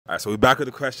All right, so we're back with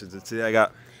the questions, and today I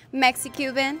got Mexi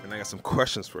Cuban. and I got some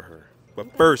questions for her.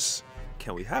 But first,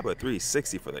 can we have a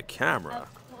 360 for the camera?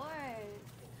 Of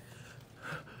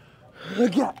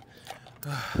course. Yeah.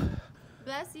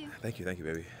 Bless you. Thank you,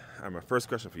 baby. All right, my first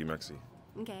question for you, Mexi.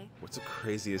 Okay. What's the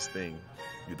craziest thing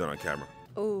you've done on camera?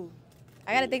 Ooh,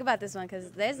 I gotta think about this one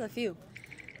because there's a few.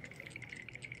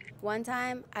 One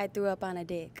time, I threw up on a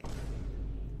dick.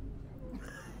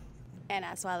 And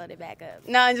I swallowed it back up.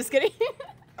 No, I'm just kidding.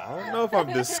 I don't know if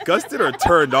I'm disgusted or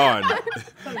turned on.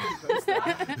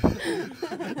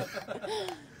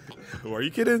 Well, are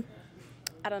you kidding?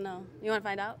 I don't know. You want to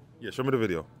find out? Yeah, show me the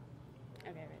video. Okay,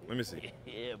 ready. Let me see.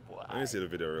 Yeah, boy. Let me see the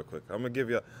video real quick. I'm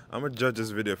gonna judge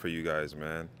this video for you guys,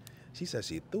 man. She said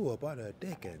she threw up on her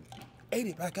dick and ate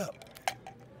it back up.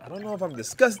 I don't know if I'm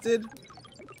disgusted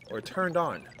or turned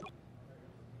on.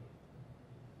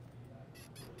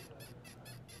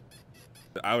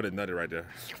 I would have nutted right there.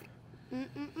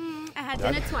 I had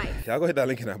dinner twice. Y'all go hit that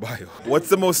link in that bio. What's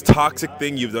the most toxic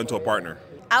thing you've done to a partner?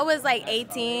 I was like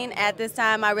 18 at this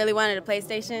time. I really wanted a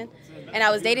PlayStation. And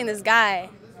I was dating this guy.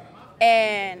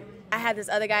 And I had this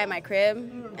other guy in my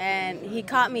crib. And he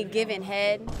caught me giving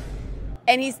head.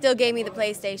 And he still gave me the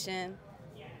PlayStation.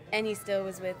 And he still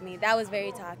was with me. That was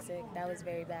very toxic. That was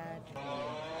very bad.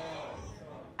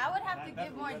 I would have to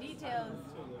give more details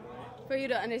for you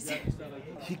to understand.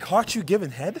 He caught you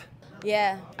giving head?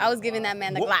 Yeah, I was giving that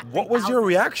man the Glock. What was your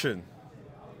reaction?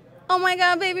 Oh my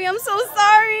God, baby, I'm so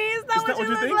sorry. Is that what you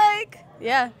look think? like?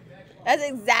 Yeah, that's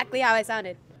exactly how I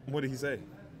sounded. What did he say?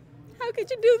 How could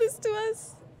you do this to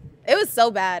us? It was so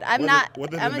bad. I'm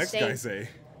What did the I'm next ashamed. guy say?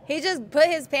 He just put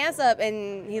his pants up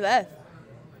and he left.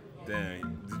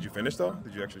 Damn. Did you finish though?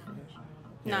 Did you actually finish?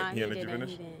 Nah, he didn't let you didn't.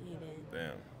 finish? He didn't.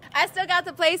 Damn. I still got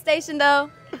the PlayStation though.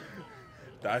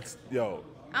 Yo.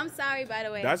 I'm sorry, by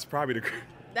the way. That's probably the.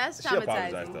 That's She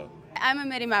apologized traumatizing. though. I'm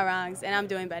admitting my wrongs and I'm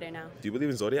doing better now. Do you believe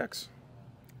in zodiacs?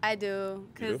 I do, You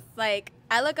cause do? like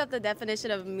I look up the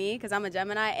definition of me, cause I'm a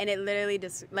Gemini, and it literally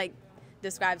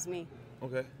describes me.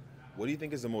 Okay. What do you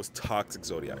think is the most toxic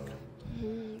zodiac?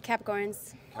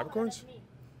 Capricorns. Capricorns?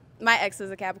 My ex was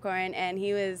a Capricorn, and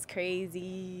he was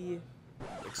crazy,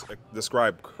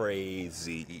 Describe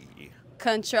crazy.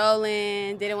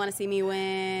 controlling, didn't want to see me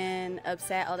win,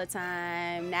 upset all the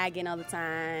time, nagging all the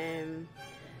time.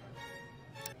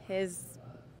 His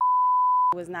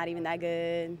was not even that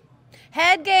good.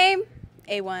 Head game,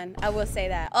 A1. I will say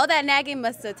that. All that nagging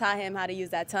must have taught him how to use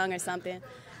that tongue or something.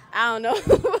 I don't know.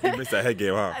 You missed that head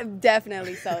game, huh?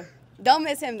 Definitely so. Don't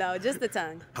miss him though, just the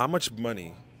tongue. How much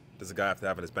money does a guy have to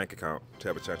have in his bank account to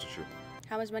have a chance with you?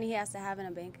 How much money he has to have in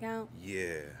a bank account?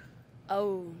 Yeah.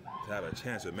 Oh, To have a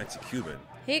chance with Mexi Cuban.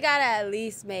 he gotta at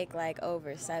least make like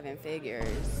over 7 figures.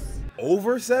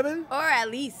 Over 7? Or at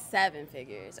least 7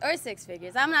 figures. Or 6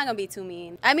 figures. I'm not gonna be too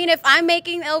mean. I mean, if I'm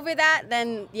making over that,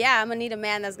 then yeah, I'm gonna need a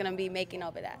man that's gonna be making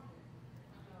over that.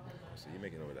 So you're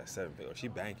making over that 7 figures. She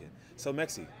banking. So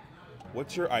Mexi,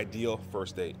 what's your ideal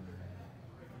first date?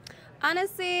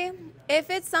 Honestly, if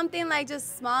it's something like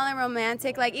just small and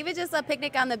romantic, like even just a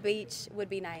picnic on the beach would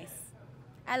be nice.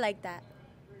 I like that.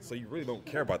 So you really don't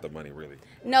care about the money, really?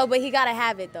 No, but he gotta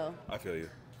have it though. I feel you.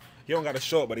 He don't got to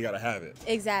show it, but he got to have it.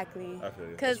 Exactly. I feel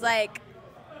you. Because, That's right. like,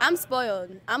 I'm spoiled.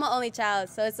 I'm an only child.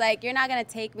 So it's like you're not going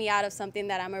to take me out of something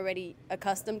that I'm already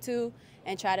accustomed to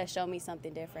and try to show me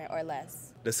something different or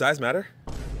less. Does size matter?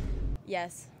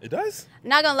 Yes. It does?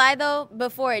 Not going to lie, though,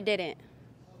 before it didn't.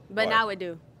 But Why? now it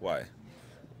do. Why?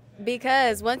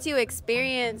 Because once you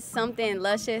experience something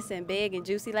luscious and big and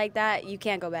juicy like that, you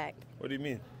can't go back. What do you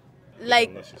mean?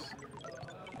 Like, Delicious.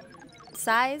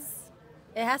 size,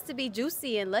 it has to be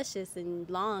juicy and luscious and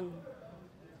long.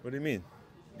 What do you mean?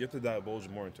 You have to divulge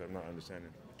more into it. I'm not understanding.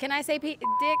 Can I say dick?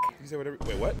 You say whatever.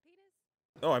 Wait, what?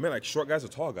 Oh, I meant like short guys or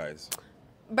tall guys.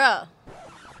 Bruh.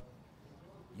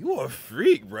 You a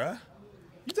freak, bruh.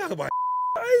 You talking about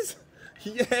size?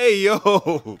 Hey, yo.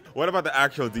 What about the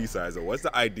actual D size, though? What's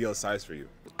the ideal size for you?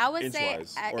 I would say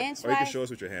Inch-wise. inch Or you can wise. show us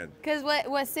with your hand. Because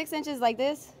what 6 inches like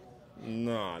this?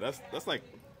 Nah, that's like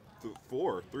 3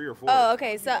 or 4. Oh,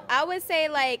 okay. So I would say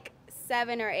like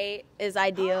 7 or 8 is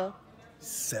ideal.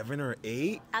 7 or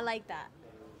 8? I like that.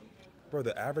 Bro,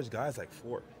 the average guy is like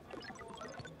 4.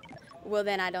 Well,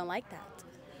 then I don't like that.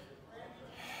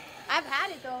 I've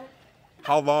had it though.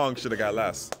 How long should a guy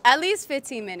last? At least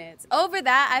 15 minutes. Over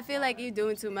that, I feel like you're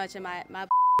doing too much and my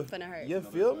finna hurt. You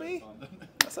feel me?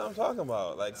 That's what I'm talking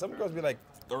about. Like, some girls be like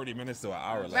 30 minutes to an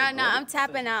hour. Like, Right now, what? I'm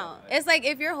tapping out. It's like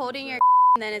if you're holding your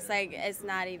then it's like, it's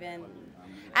not even.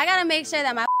 I gotta make sure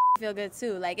that my feel good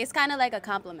too. Like, it's kind of like a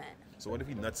compliment. So what if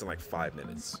he nuts in like 5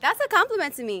 minutes? That's a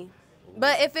compliment to me.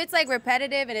 But if it's like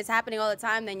repetitive and it's happening all the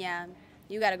time, then yeah,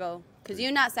 You gotta go. Because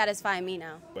you're not satisfying me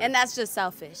now. And that's just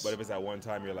selfish. But if it's at one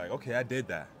time, you're like, okay, I did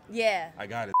that. Yeah. I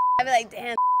got it. I'd be like,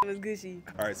 damn, was Gucci.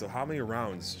 All right, so how many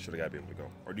rounds should a guy be able to go?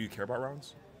 Or do you care about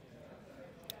rounds?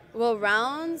 Well,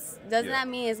 rounds, doesn't that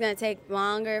mean it's going to take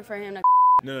longer for him to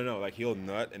No. Like, he'll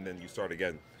nut and then you start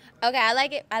again. Okay, I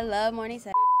like it. I love morning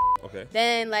sex. Okay.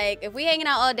 Then, like, if we hanging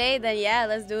out all day, then yeah,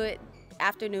 let's do it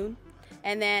afternoon.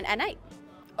 And then at night.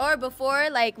 Or before,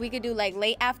 like, we could do, like,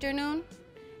 late afternoon.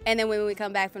 And then when we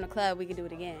come back from the club, we could do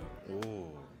it again. Ooh.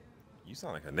 You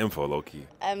sound like a nympho, low-key.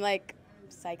 I'm, like,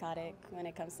 psychotic when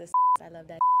it comes to I love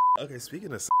that. Okay,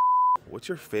 speaking of what's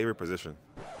your favorite position?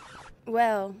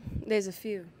 Well, there's a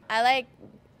few. I like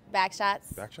back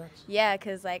shots. Back shots? Yeah,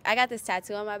 because, like, I got this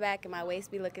tattoo on my back and my waist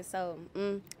be looking so,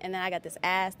 and then I got this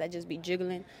ass that just be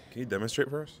jiggling. Can you demonstrate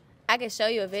for us? I can show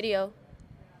you a video.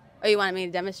 Or you want me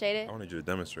to demonstrate it? I wanted you to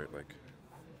demonstrate, like.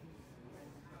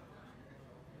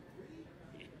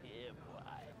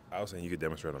 I was saying you could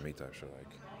demonstrate on me type shit,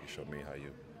 like you showed me how you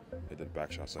hit the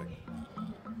back shots, like.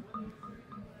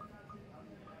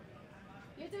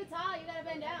 You're too tall, you gotta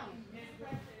bend down.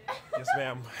 Yes,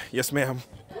 ma'am. Yes, ma'am.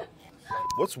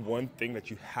 What's one thing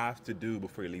that you have to do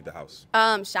before you leave the house?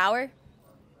 Shower.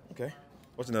 Okay.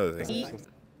 What's another thing? Eat.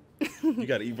 You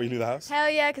gotta eat before you leave the house? Hell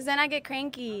yeah, because then I get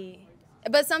cranky.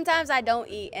 But sometimes I don't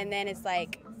eat, and then it's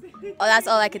like, oh, that's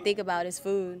all I could think about is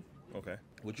food. Okay.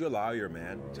 Would you allow your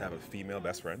man to have a female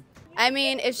best friend? I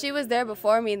mean, if she was there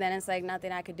before me, then it's like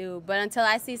nothing I could do. But until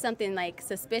I see something like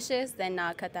suspicious, then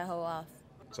I'll cut that hoe off.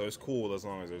 So it's cool as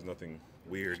long as there's nothing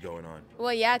weird going on.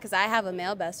 Well, yeah, because I have a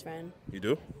male best friend. You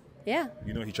do? Yeah.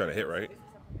 You know he tried to hit, right?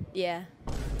 Yeah.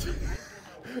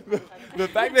 The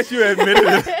fact that you admitted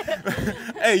it,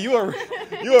 hey, you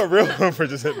a real one for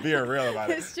just being real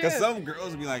about it. It's true. Because some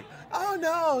girls be like, oh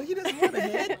no, he doesn't want to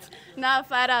hit. No,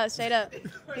 flat out, straight up.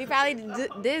 He probably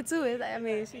did too. It's like, I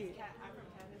mean, shit.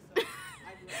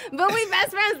 But we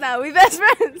best friends though. We best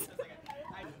friends.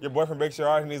 Your boyfriend breaks your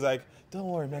heart and he's like, don't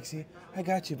worry, Mexi, I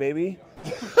got you, baby.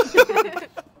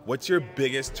 What's your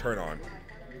biggest turn on?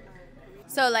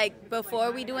 So like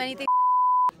before we do anything.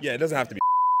 Yeah, it doesn't have to be.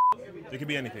 It could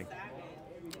be anything.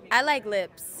 I like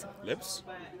lips. Lips?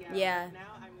 Yeah.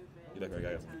 You like a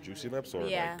guy with juicy lips or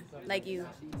Yeah, like you.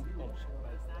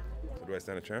 So do I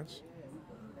stand a chance?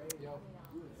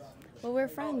 Well, we're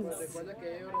friends.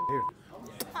 Here.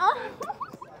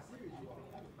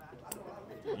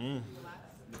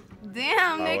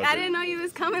 Damn, Nick, was I it? didn't know you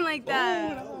was coming like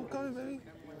that. I'm coming, baby.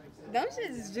 Them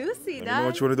shit's juicy, Let me dog. know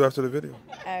what you want to do after the video.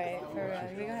 All right, for real.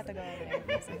 We're gonna have to go over there.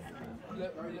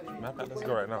 Matter of fact, let's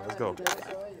go right now. Let's go.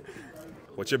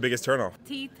 What's your biggest turn off?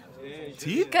 Teeth.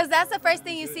 Teeth? Because that's the first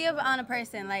thing you see on a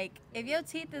person. Like, if your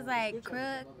teeth is like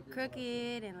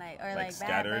crooked and like, or like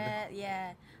scattered? bad,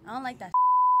 yeah. I don't like that.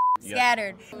 Yeah.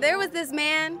 Scattered. There was this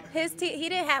man, his teeth, he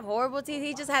didn't have horrible teeth.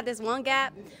 He just had this one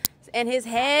gap. And his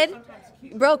head,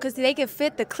 bro, because they could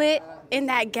fit the clit in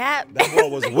that gap. That boy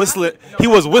was whistling. He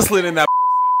was whistling in that.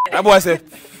 That boy said.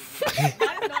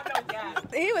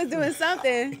 He was doing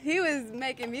something. He was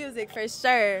making music for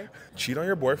sure. Cheat on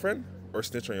your boyfriend or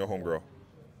snitch on your homegirl?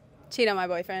 Cheat on my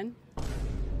boyfriend.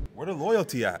 Where the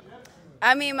loyalty at?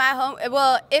 I mean,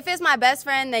 well, if it's my best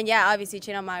friend, then yeah, obviously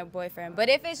cheat on my boyfriend. But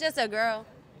if it's just a girl,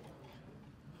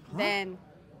 then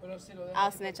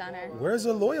I'll snitch on her. Where's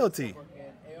the loyalty?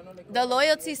 The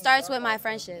loyalty starts with my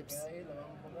friendships.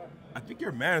 I think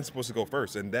your man's supposed to go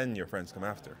first, and then your friends come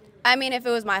after. I mean, if it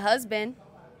was my husband,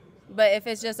 but if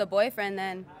it's just a boyfriend,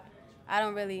 then I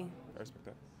don't really. I respect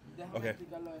that. Okay.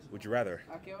 Would you rather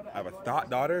have a thought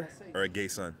daughter or a gay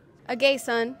son? A gay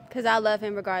son, because I love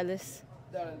him regardless.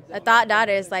 A thought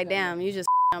daughter is like, damn, you just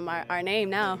on our name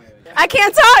now. I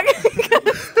can't talk.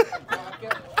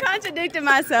 Contradicting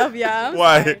myself, y'all.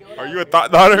 Why? Are you a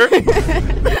thought daughter?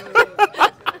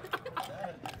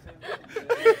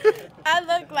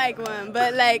 I look like one,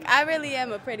 but like I really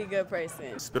am a pretty good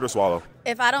person. Spit or swallow?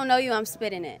 If I don't know you, I'm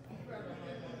spitting it.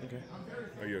 Okay.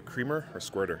 Are you a creamer or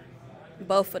squirter?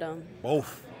 Both of them.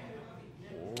 Both.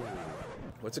 Ooh.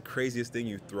 What's the craziest thing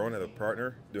you've thrown at a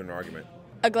partner during an argument?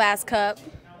 A glass cup.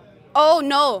 Oh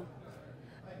no,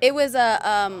 it was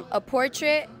a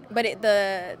portrait, but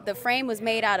the frame was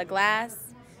made out of glass.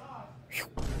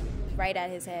 Right at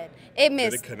his head. It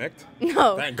missed. Did it connect?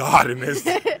 No. Thank God it missed.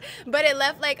 But it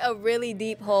left like a really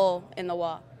deep hole in the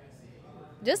wall.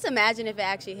 Just imagine if it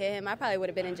actually hit him. I probably would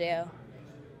have been in jail.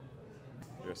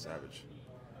 You're a savage.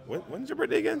 When's your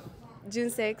birthday again? June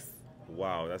 6th.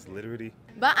 Wow, that's literally.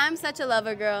 But I'm such a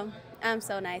lover girl. I'm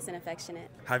so nice and affectionate.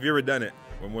 Have you ever done it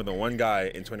with more than one guy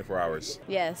in 24 hours?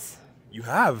 Yes. You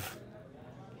have.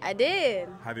 I did.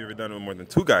 Have you ever done it with more than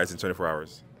two guys in 24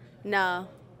 hours? No.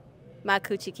 My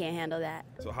coochie can't handle that.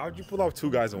 So how'd you pull off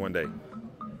 2 guys in one day?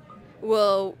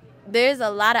 Well, there's a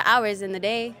lot of hours in the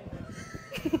day.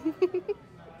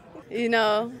 You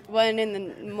know, one in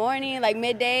the morning, like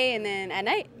midday, and then at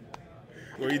night.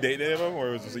 Were you dating any of them,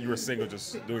 or was it just, you were single,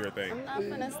 just doing your thing? I'm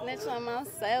not gonna snitch on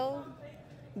myself.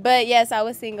 But yes, I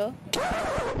was single.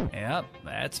 Yep,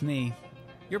 that's me.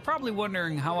 You're probably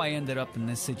wondering how I ended up in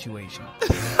this situation.